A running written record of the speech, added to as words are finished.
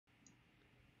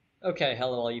Okay,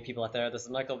 hello all you people out there. This is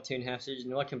Michael of Toon Half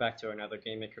and welcome back to another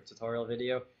GameMaker tutorial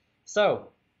video. So,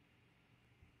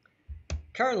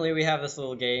 currently we have this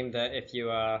little game that if you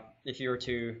were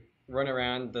to run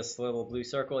around this little blue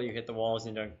circle, you hit the walls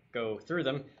and you don't go through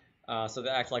them, so they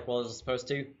act like walls are supposed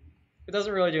to. It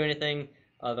doesn't really do anything,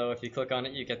 although if you click on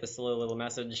it, you get this little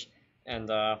message,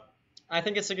 and I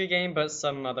think it's a good game, but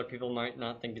some other people might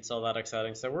not think it's all that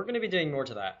exciting, so we're going to be doing more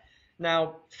to that.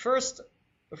 Now, first,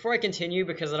 before I continue,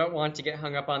 because I don't want to get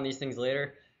hung up on these things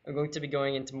later, I'm going to be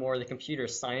going into more of the computer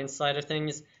science side of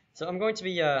things. So I'm going to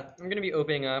be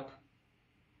opening up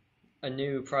a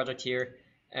new project here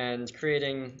and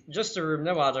creating just a room,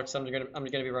 no objects. I'm gonna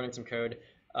be running some code.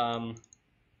 I'm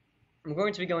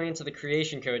going to be going into the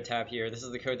creation code tab here. This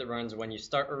is the code that runs when you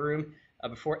start a room.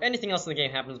 Before anything else in the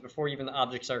game happens, before even the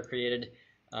objects are created,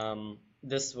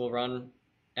 this will run,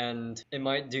 and it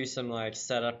might do some like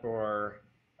setup or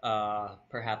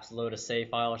perhaps load a save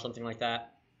file or something like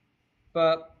that.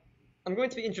 But I'm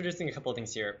going to be introducing a couple of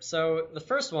things here. So the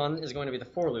first one is going to be the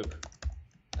for loop,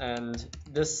 and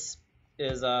this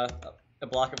is a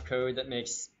block of code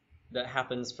that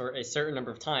happens for a certain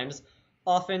number of times.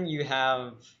 Often you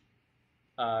have,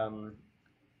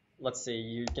 let's see,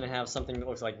 you're gonna have something that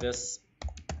looks like this,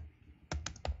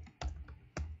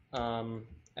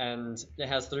 and it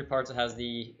has three parts. It has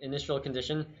the initial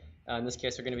condition. In this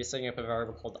case, we're going to be setting up a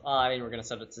variable called I, and we're going to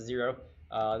set it to 0.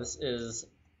 This is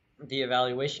the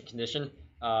evaluation condition.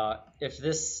 If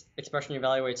this expression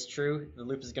evaluates true, the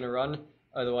loop is going to run.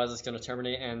 Otherwise, it's going to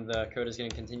terminate, and the code is going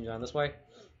to continue on this way.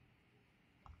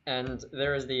 And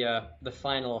there is the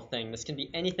final thing. This can be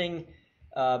anything,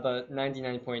 but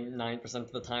 99.9%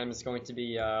 of the time it's going to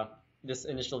be this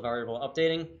initial variable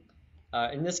updating.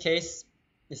 In this case,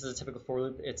 this is a typical for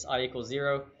loop. It's I equals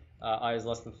 0. I is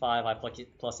less than 5, I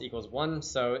plus equals 1,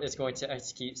 so it's going to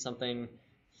execute something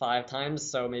 5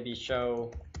 times, so maybe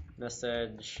show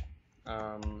message,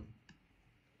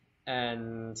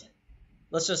 and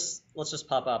let's just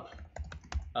pop up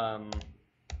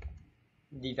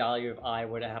the value of I,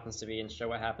 what it happens to be, and show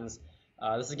what happens.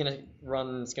 This is going to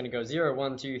run, it's going to go 0,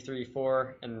 1, 2, 3,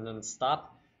 4, and then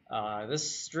stop.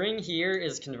 This string here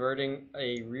is converting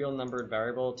a real numbered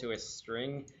variable to a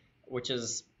string, which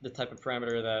is the type of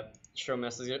parameter that show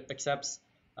message accepts.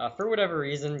 For whatever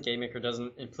reason, GameMaker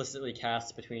doesn't implicitly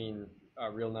cast between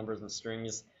real numbers and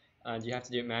strings, and you have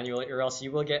to do it manually, or else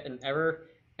you will get an error.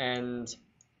 And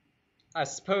I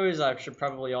suppose I should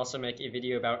probably also make a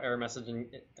video about error messages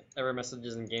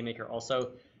in GameMaker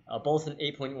also, both in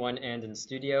 8.1 and in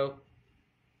Studio.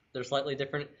 They're slightly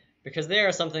different, because they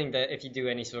are something that if you do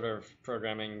any sort of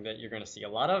programming that you're going to see a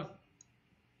lot of.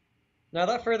 Now,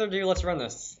 without further ado, let's run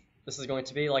this. This is going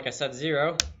to be, like I said,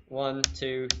 0, 1,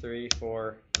 2, 3,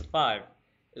 4, and 5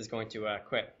 is going to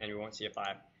quit, and we won't see a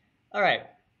 5. All right,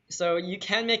 so you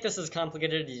can make this as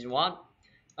complicated as you want.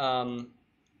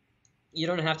 You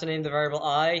don't have to name the variable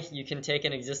I. You can take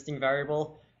an existing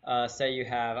variable. Say you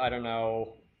have, I don't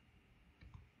know,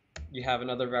 you have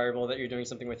another variable that you're doing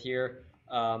something with here,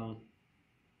 and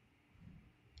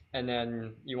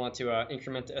then you want to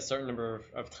increment a certain number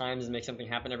of times and make something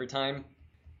happen every time.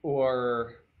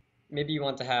 Or maybe you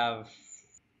want to have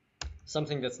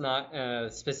something that's not a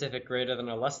specific greater than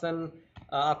or less than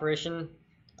operation.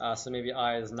 So maybe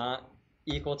I is not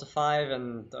equal to 5,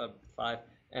 and 5,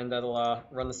 and that'll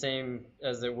run the same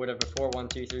as it would have before, 1,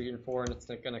 2, 3, and 4, and it's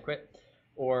going to quit.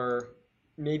 Or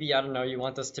maybe, I don't know, you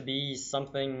want this to be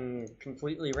something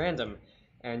completely random,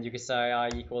 and you could say I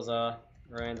equals a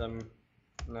random,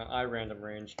 I random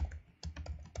range,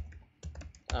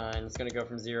 and it's going to go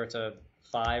from 0 to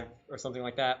 5 or something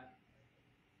like that.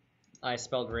 I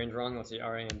spelled range wrong. Let's see,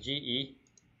 R-A-N-G-E.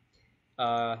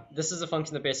 This is a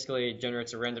function that basically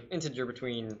generates a random integer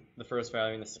between the first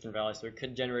value and the second value, so it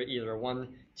could generate either 1,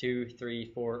 2, 3,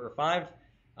 4, or 5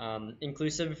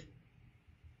 inclusive.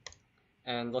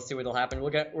 And let's see what'll happen. We're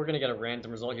going to get a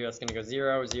random result here. That's going to go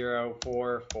 0, 0,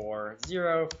 4, 4,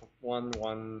 0, 1,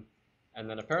 1, and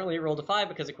then apparently it rolled a 5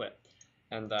 because it quit.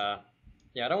 And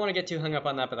yeah, I don't want to get too hung up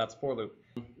on that, but that's for loop.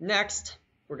 Next,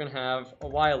 we're going to have a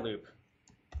while loop.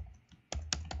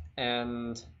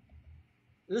 And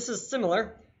this is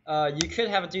similar. You could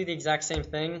have it do the exact same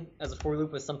thing as a for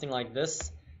loop with something like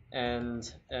this. And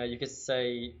you could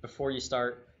say before you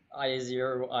start, I is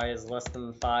 0, I is less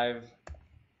than 5.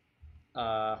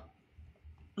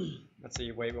 Let's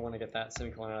see, wait, we want to get that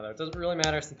semicolon out of there. It doesn't really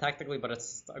matter syntactically, but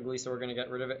it's ugly, so we're going to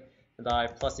get rid of it. And I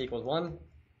plus equals 1.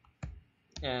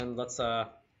 And let's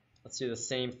do the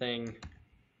same thing.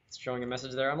 It's showing a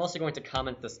message there. I'm also going to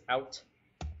comment this out.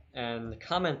 And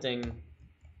commenting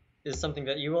is something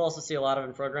that you will also see a lot of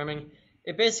in programming.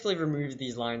 it basically removes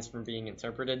these lines from being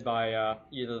interpreted by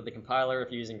either the compiler,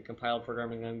 if you're using a compiled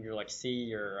programming language like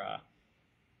C, or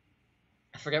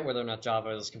I forget whether or not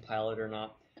Java is compiled or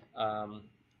not,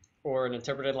 or an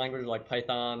interpreted language like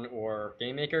Python or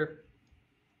GameMaker,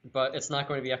 but it's not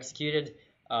going to be executed.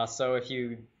 So if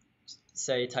you,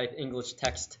 say, type English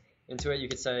text into it, you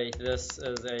could say this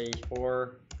is a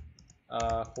for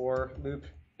loop,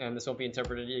 and this won't be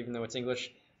interpreted even though it's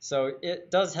English. So it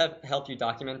does help you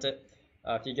document it.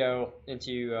 If you go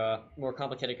into more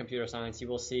complicated computer science, you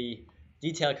will see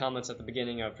detailed comments at the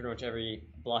beginning of pretty much every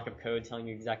block of code telling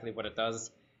you exactly what it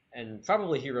does, and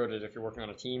probably who wrote it if you're working on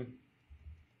a team.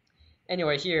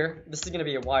 Anyway, here, this is going to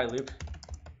be a while loop.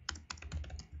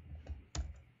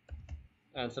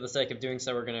 And for the sake of doing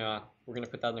so, we're gonna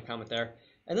put that in the comment there.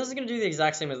 And this is gonna do the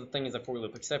exact same thing as a for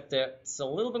loop, except it's a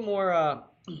little bit more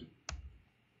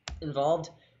involved.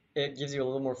 It gives you a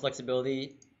little more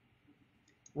flexibility,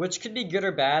 which could be good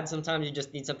or bad. Sometimes you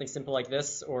just need something simple like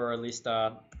this, or at least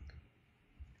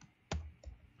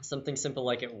something simple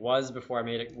like it was before I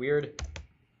made it weird.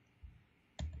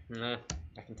 Nah,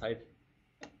 I can type.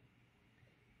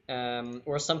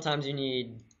 Or sometimes you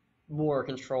need more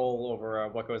control over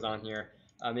what goes on here.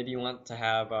 Maybe you want to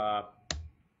have, I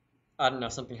don't know,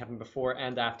 something happen before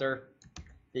and after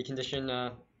the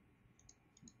condition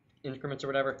increments or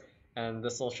whatever. And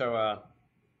this will show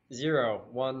 0,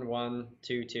 1, 1,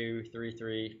 2, 2, 3,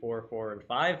 3, 4, 4, and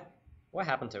 5. What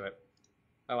happened to it?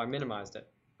 Oh, I minimized it.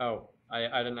 Oh,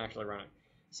 I didn't actually run it.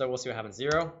 So we'll see what happens.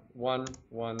 0, 1,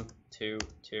 1, 2,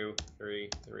 2, 3,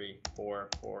 3, 4,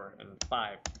 4, and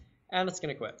 5. And it's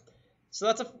going to quit.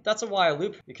 So that's a while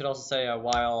loop. You could also say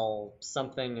while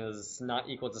something is not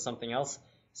equal to something else.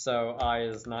 So I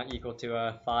is not equal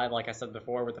to 5, like I said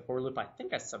before with the for loop. I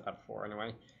think I said that before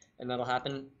anyway, and that'll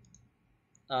happen.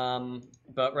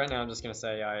 But right now I'm just going to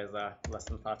say I is less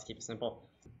than 5 to keep it simple.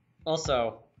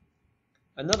 Also,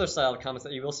 another style of comments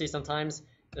that you will see sometimes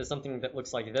is something that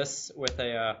looks like this with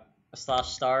a slash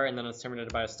star, and then it's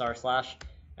terminated by a star slash,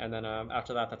 and then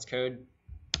after that, that's code.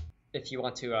 If you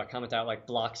want to comment out like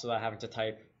blocks without having to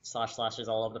type slashes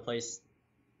all over the place.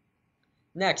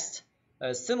 Next,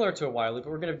 similar to a while loop,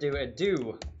 we're going to do a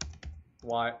do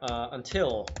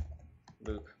until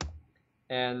loop.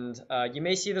 And you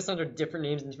may see this under different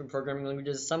names in different programming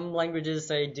languages. Some languages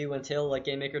say do until, like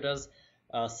GameMaker does.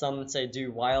 Some say do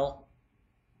while,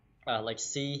 like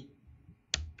C.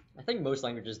 I think most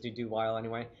languages do while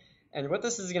anyway. And what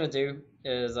this is going to do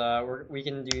is we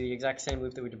can do the exact same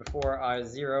loop that we did before, I is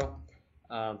 0.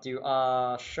 Do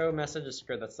show message, just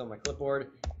good, that's still my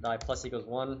clipboard, I plus equals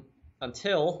 1,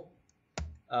 until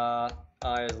I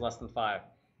is less than 5.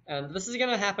 And this is going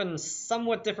to happen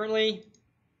somewhat differently.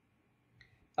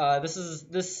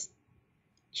 This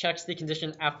checks the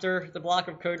condition after the block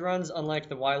of code runs, unlike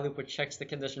the while loop, which checks the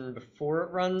condition before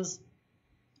it runs.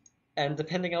 And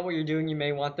depending on what you're doing, you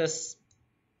may want this.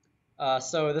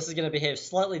 So this is going to behave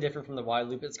slightly different from the while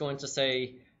loop. It's going to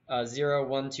say 0,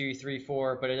 1, 2, 3,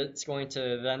 4, but it's going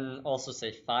to then also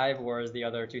say 5, whereas the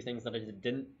other two things that I did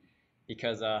didn't,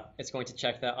 because it's going to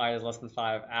check that I is less than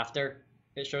 5 after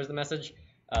it shows the message.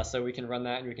 So we can run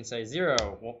that and we can say 0.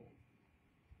 Well,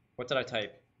 what did I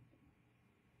type?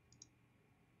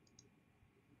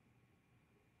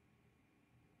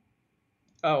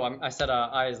 Oh, I said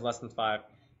I is less than 5.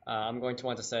 I'm going to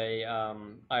want to say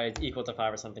I is equal to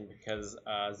 5 or something, because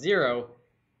 0,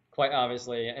 quite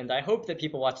obviously, and I hope that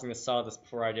people watching this saw this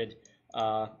before I did,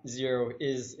 0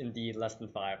 is indeed less than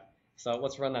 5. So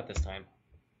let's run that this time.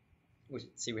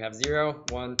 We have 0,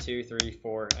 1, 2, 3,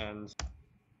 4, and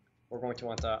we're going to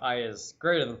want I is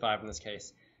greater than 5 in this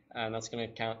case, and that's going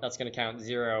to count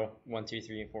 0, 1, 2,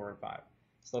 3, 4, and 5.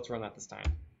 So let's run that this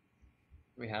time.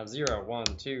 We have 0, 1,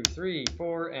 2, 3,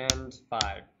 4, and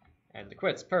 5. And it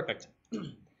quits. Perfect.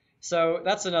 So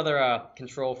that's another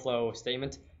control flow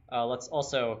statement. Let's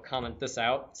also comment this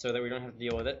out so that we don't have to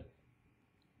deal with it.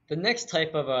 The next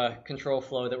type of control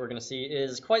flow that we're going to see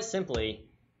is quite simply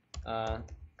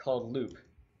called loop.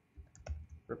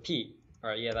 Repeat. All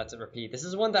right, yeah, that's it, repeat. This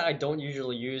is one that I don't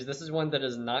usually use. This is one that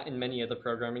is not in many other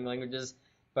programming languages,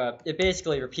 but it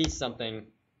basically repeats something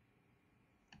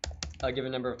a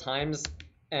given number of times,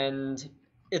 and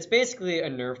it's basically a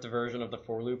nerfed version of the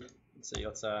for loop. Let's see,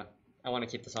 I want to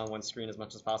keep this on one screen as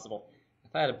much as possible.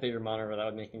 If I had a bigger monitor, that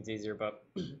would make things easier, but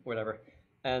whatever.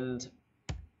 And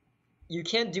you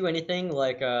can't do anything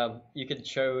like you could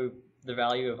show the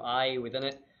value of I within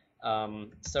it.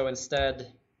 So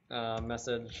instead,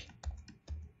 message,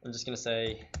 I'm just going to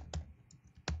say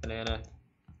banana.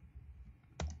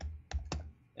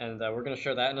 And we're going to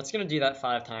show that, and it's going to do that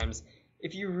 5 times.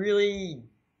 If you really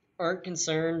aren't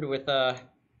concerned with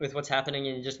with what's happening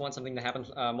and you just want something to happen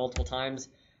multiple times,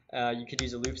 you could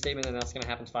use a loop statement, and that's going to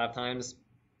happen 5 times.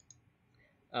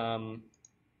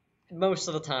 Most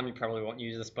of the time you probably won't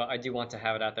use this, but I do want to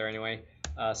have it out there anyway.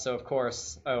 So of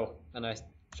course, oh, and I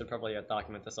should probably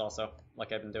document this also,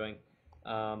 like I've been doing.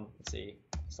 Let's see,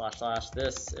 //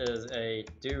 this is a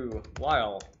do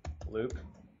while loop,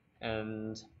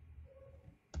 and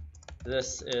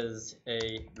this is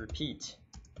a repeat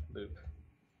loop.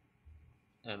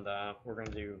 And we're going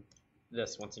to do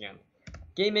this once again.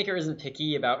 GameMaker isn't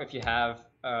picky about if you have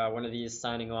one of these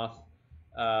signing off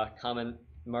comment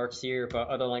marks here, but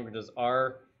other languages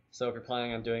are. So if you're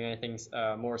planning on doing anything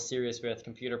more serious with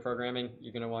computer programming,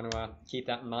 you're going to want to keep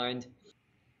that in mind.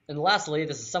 And lastly,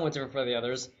 this is somewhat different for the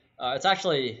others. It's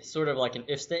actually sort of like an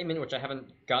if statement, which I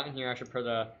haven't gotten here. I should put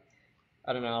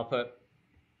I don't know, I'll put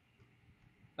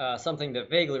something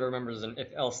that vaguely remembers an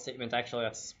if-else statement. Actually,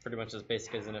 that's pretty much as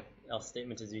basic as an if-else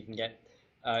statement as you can get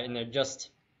in there, just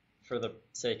for the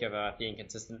sake of being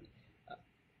consistent.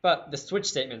 But the switch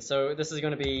statement, so this is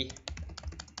going to be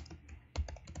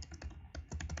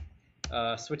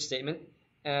a switch statement,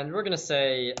 and we're going to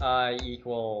say I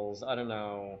equals, I don't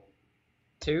know,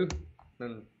 2,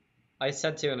 and I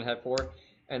said 2 and I had 4,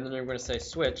 and then we're going to say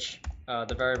switch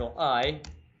the variable I.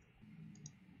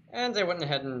 And I went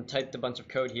ahead and typed a bunch of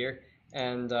code here,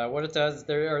 and what it does,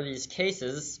 there are these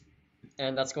cases,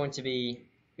 and that's going to be,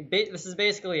 this is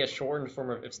basically a shortened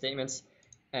form of if statements,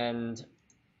 and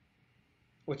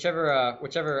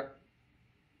whichever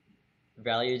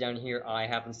value down here I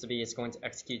happens to be, it's going to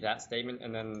execute that statement,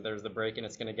 and then there's the break, and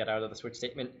it's going to get out of the switch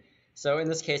statement. So in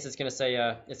this case, it's going to say,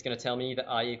 it's going to tell me that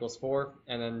I equals 4,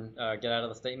 and then get out of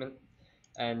the statement.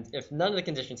 And if none of the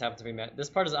conditions happen to be met, this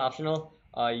part is optional.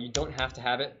 You don't have to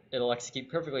have it. It'll execute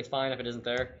perfectly fine if it isn't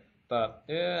there. But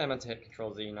I meant to hit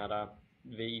Control-Z, not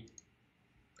V.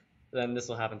 Then this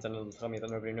will happen, and it'll tell me that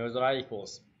nobody knows what I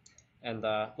equals. And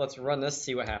let's run this,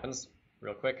 see what happens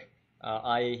real quick.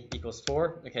 I equals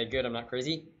 4. Okay, good, I'm not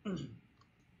crazy.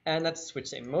 And that's a switch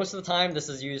statement. Most of the time, this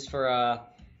is used for,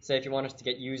 say, if you wanted to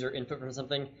get user input from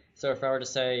something. So if I were to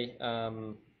say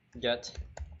get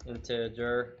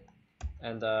integer,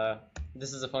 and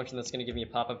this is a function that's going to give me a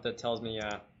pop-up that tells me,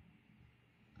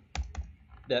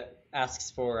 that asks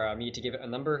for me to give it a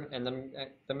number, and then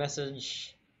the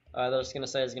message that it's going to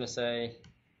say is going to say,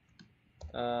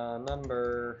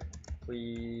 number,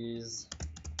 please,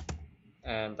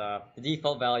 and the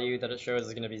default value that it shows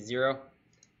is going to be 0.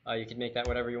 You can make that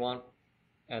whatever you want,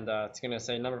 and it's going to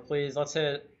say number, please, let's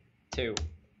hit 2,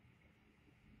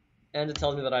 and it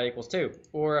tells me that I equals 2.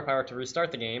 Or if I were to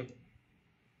restart the game,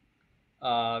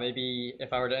 maybe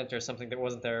if I were to enter something that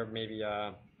wasn't there, maybe,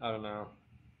 I don't know,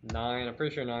 9, I'm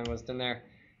pretty sure 9 wasn't in there,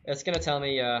 it's going to tell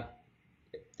me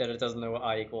that it doesn't know what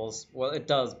I equals. Well, it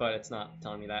does, but it's not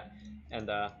telling me that, and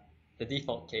the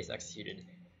default case executed.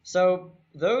 So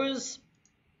those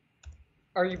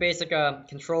are your basic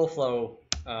control flow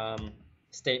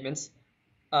statements.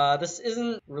 This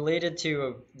isn't related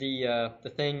to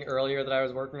the thing earlier that I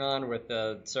was working on with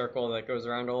the circle that goes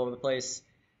around all over the place,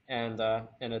 and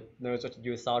it knows what to do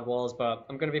with solid walls. But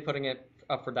I'm going to be putting it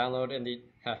up for download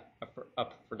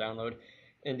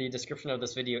in the description of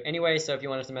this video anyway. So if you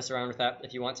wanted to mess around with that,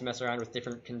 if you want to mess around with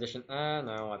different conditions,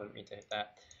 no, I didn't mean to hit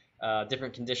that.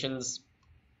 Different conditions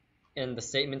in the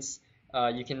statements,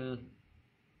 you can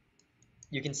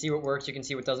see what works, you can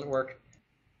see what doesn't work.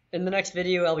 In the next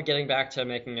video, I'll be getting back to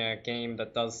making a game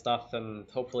that does stuff, and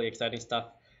hopefully exciting stuff.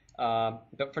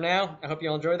 But for now, I hope you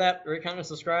all enjoy that. Rate, comment, and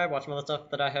subscribe. Watch some other stuff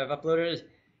that I have uploaded,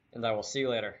 and I will see you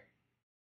later.